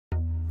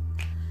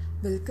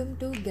Welcome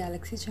to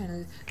Galaxy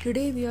channel.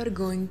 Today we are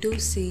going to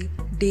see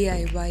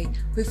DIY.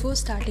 Before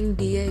starting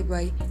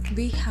DIY,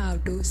 we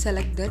have to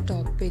select the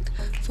topic.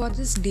 For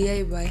this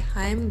DIY,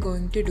 I am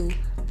going to do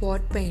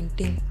pot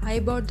painting. I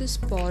bought this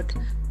pot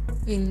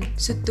in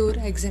Suttur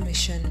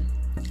exhibition.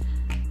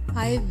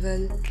 I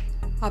will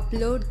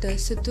upload the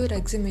Suttur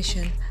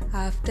exhibition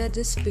after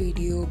this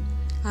video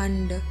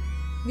and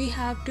we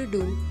have to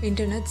do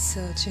internet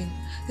searching.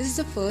 This is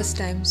the first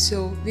time,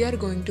 so we are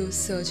going to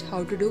search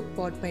how to do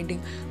pot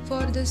painting.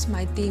 For this,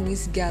 my theme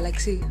is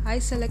Galaxy. I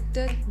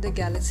selected the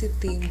Galaxy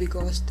theme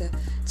because the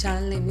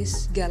channel name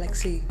is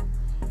Galaxy.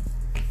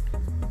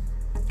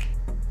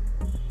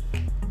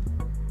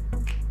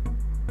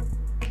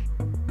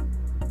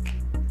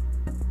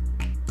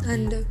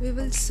 And we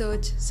will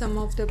search some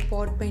of the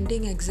pot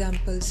painting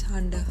examples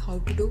and how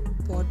to do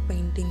pot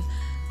painting,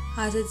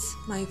 as it's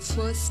my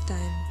first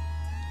time.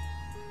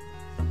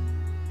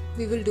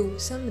 We will do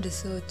some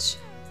research.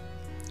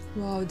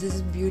 Wow, this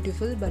is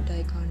beautiful, but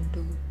I can't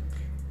do.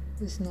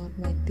 This is not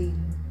my theme.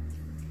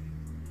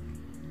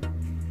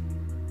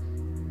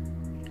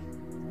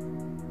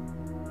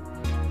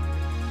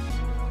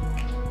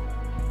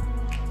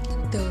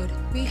 Third,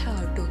 we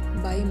have to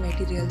buy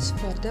materials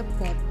for the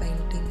pot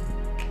painting.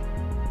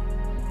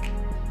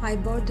 I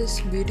bought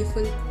this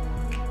beautiful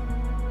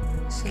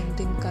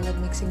something color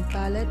mixing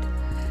palette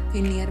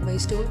in nearby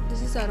store.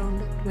 This is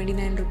around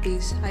 29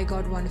 rupees. I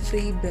got one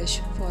free brush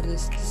for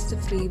this. This is the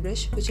free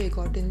brush which I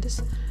got in this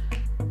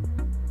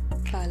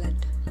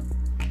palette.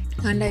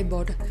 And I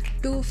bought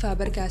two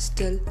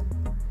Faber-Castell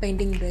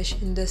painting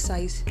brush in the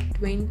size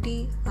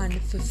 20 and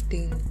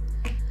 15.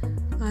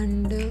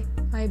 And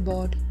I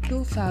bought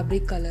two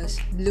fabric colors,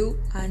 blue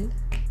and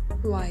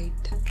white.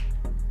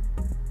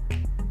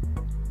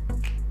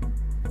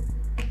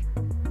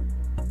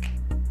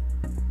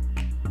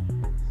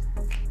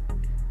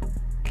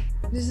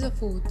 This is the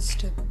fourth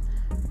step.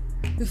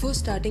 Before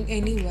starting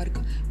any work,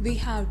 we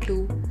have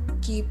to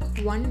keep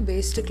one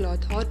waste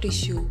cloth or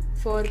tissue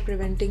for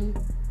preventing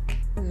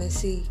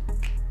messy.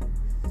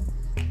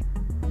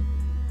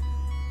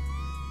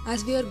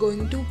 As we are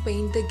going to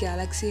paint the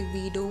Galaxy,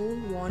 we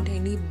don't want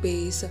any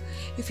base.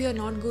 If you are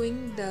not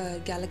going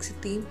the Galaxy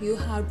theme, you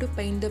have to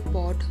paint the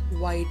pot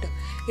white.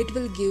 It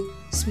will give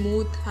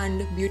smooth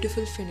and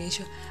beautiful finish.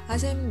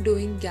 As I am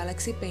doing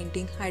Galaxy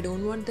painting, I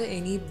don't want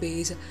any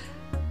base.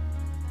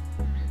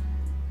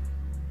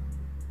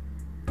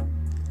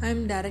 I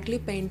am directly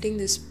painting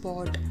this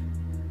pot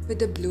with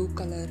the blue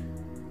color.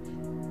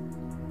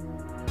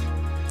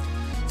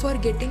 For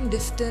getting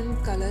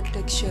different color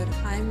texture,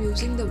 I am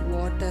using the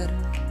water.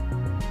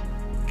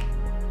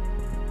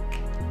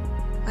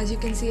 As you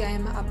can see, I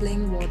am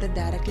applying water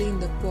directly in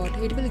the pot.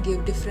 It will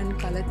give different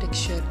color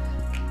texture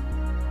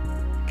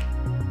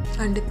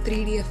and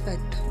 3D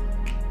effect.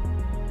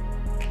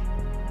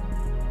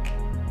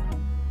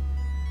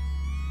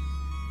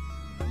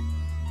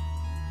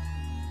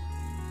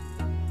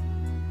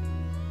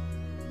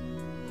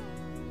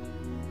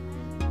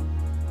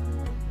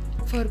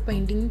 For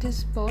painting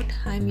this pot,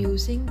 I am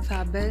using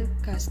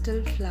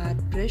Faber-Castell flat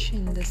brush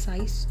in the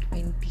size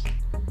 20.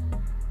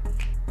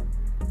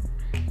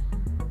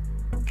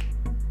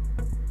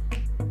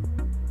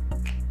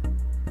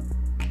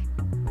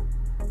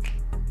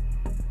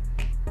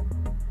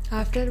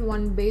 After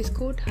one base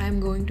coat, I am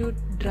going to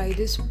dry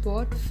this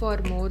pot for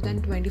more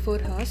than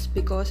 24 hours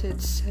because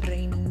it's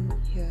raining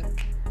here.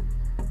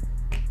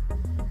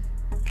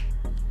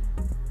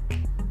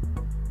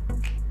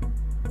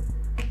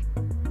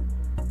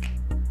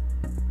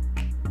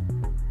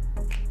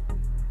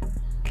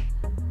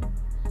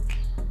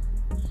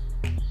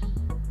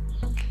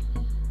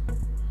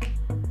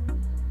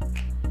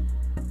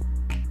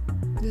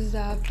 This is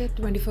after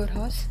 24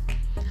 hours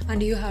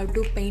and you have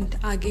to paint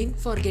again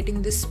for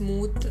getting this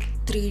smooth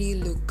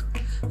 3D look.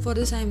 For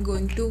this I am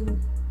going to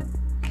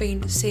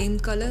paint same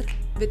color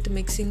with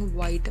mixing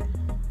white.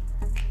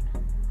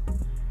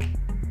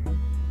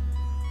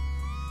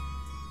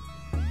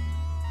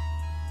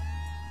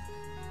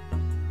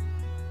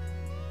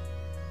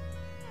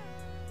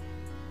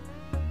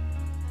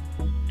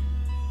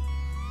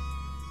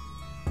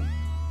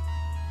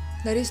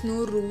 There is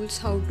no rules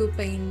how to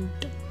paint.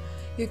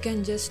 You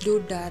can just do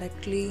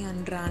directly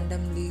and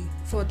randomly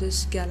for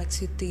this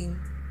Galaxy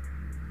theme.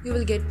 You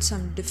will get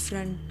some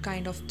different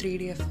kind of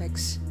 3D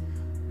effects.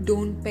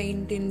 Don't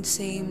paint in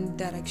same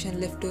direction,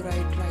 left to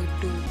right,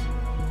 right to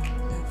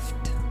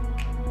left.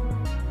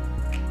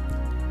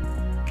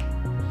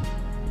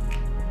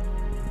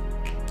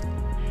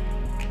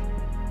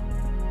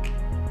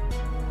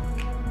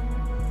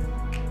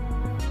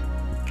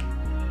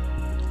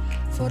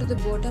 For the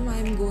bottom, I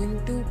am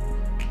going to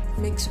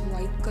mix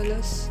white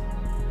colors.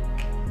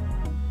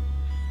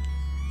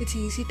 It's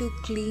easy to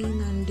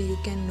clean and you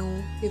can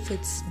know if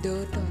it's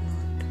dirt or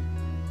not.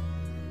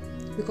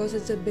 Because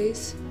it's a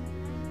base,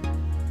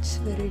 it's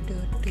very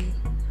dirty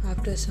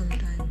after some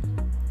time.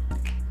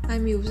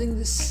 I'm using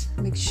this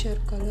mixture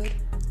color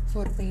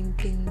for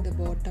painting the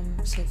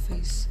bottom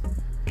surface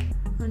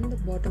and the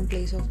bottom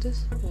place of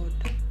this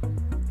pot.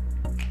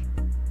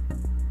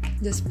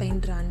 Just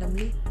paint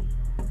randomly.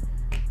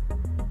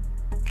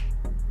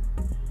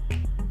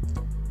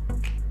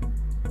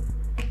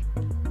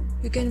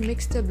 You can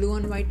mix the blue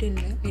and white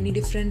in any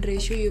different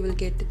ratio. You will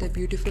get the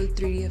beautiful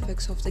 3D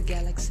effects of the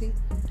galaxy.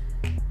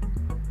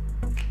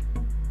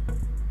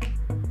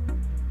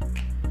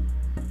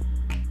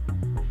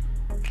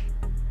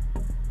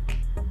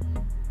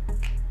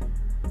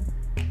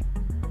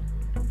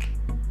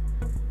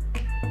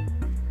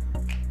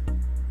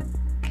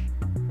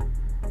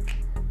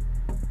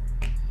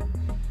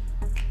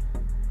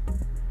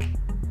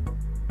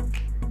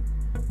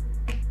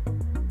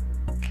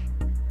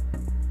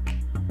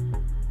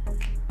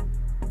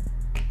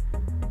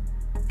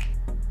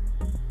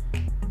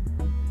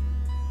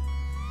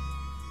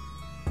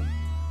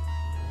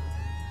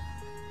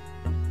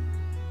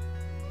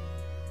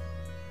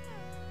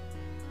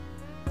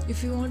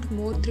 If you want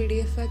more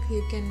 3D effect,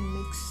 you can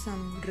mix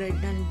some red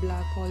and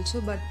black also,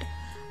 but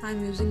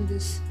I'm using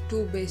this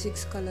two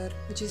basics color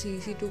which is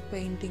easy to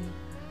painting.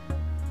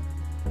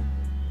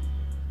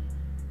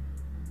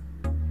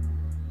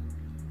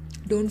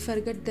 Don't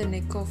forget the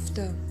neck of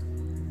the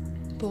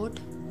pot,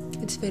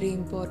 it's very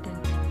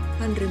important,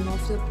 and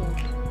remove the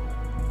pot.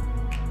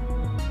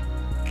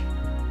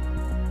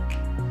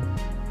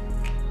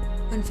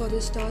 And for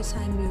the stars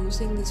I'm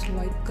using this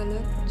white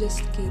color, just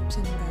keep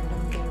some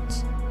random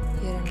dots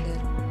here and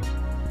there.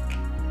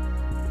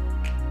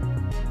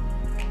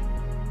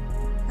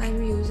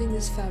 I'm using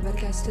this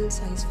Faber-Castell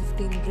size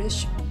 15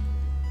 brush,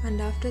 and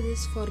after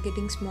this, for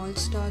getting small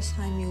stars,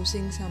 I'm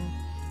using some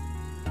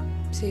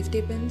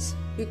safety pins.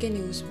 You can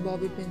use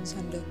bobby pins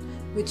under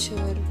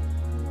whichever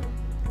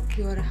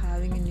you are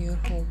having in your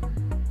home.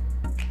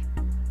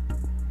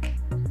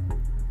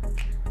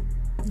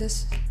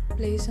 Just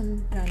place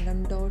some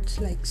random dots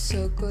like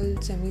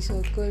circle,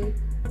 semicircle.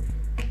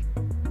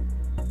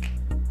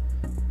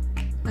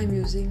 I'm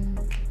using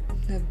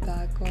the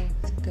back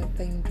of the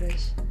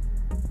paintbrush.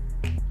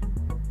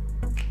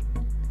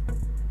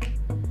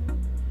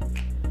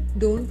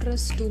 Don't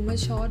press too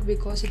much hard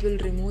because it will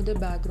remove the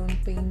background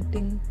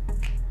painting.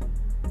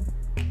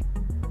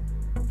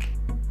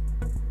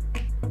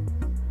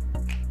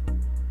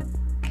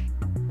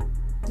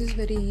 This is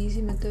very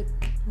easy method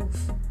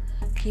of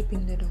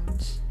keeping the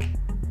dots.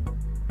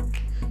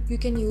 You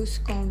can use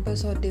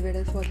compass or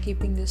divider for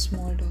keeping the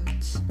small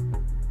dots.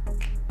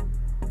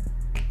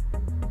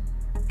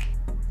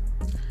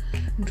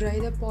 Dry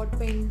the pot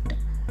paint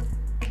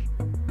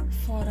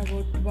for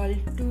about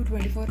 12 to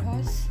 24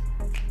 hours.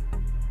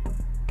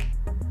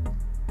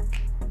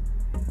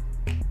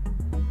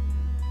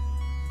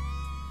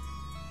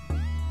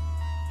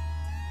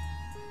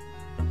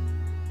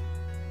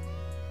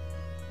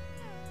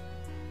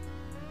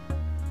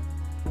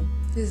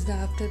 This is the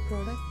after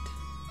product.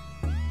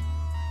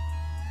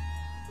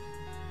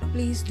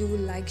 Please do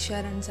like,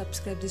 share and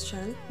subscribe this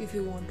channel if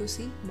you want to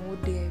see more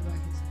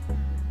DIYs.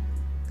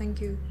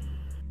 Thank you.